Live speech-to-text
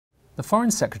The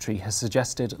Foreign Secretary has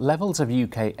suggested levels of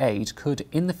UK aid could,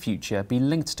 in the future, be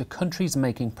linked to countries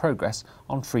making progress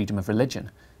on freedom of religion.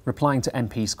 Replying to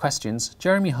MPs' questions,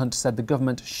 Jeremy Hunt said the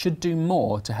government should do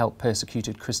more to help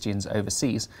persecuted Christians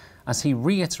overseas, as he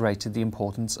reiterated the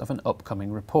importance of an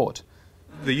upcoming report.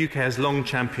 The UK has long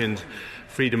championed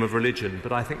freedom of religion,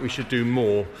 but I think we should do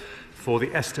more for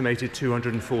the estimated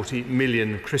 240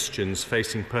 million Christians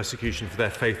facing persecution for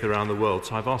their faith around the world.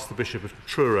 So I've asked the Bishop of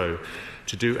Truro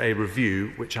to do a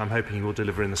review, which I'm hoping he will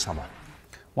deliver in the summer.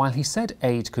 While he said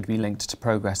aid could be linked to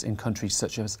progress in countries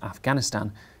such as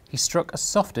Afghanistan, he struck a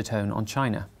softer tone on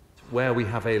China. Where we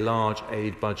have a large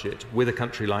aid budget with a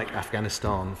country like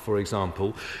Afghanistan, for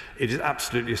example, it is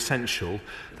absolutely essential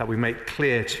that we make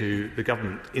clear to the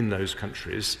government in those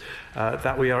countries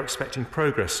that we are expecting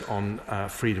progress on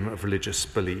freedom of religious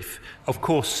belief. Of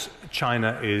course,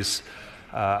 China is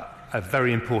a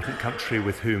very important country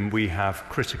with whom we have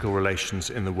critical relations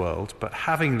in the world, but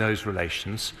having those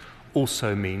relations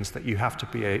also means that you have to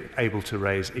be able to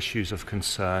raise issues of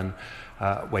concern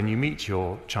when you meet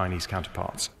your Chinese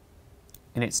counterparts.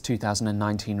 In its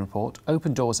 2019 report,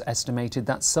 Open Doors estimated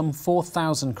that some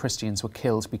 4,000 Christians were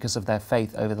killed because of their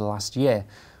faith over the last year,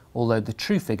 although the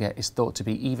true figure is thought to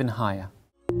be even higher.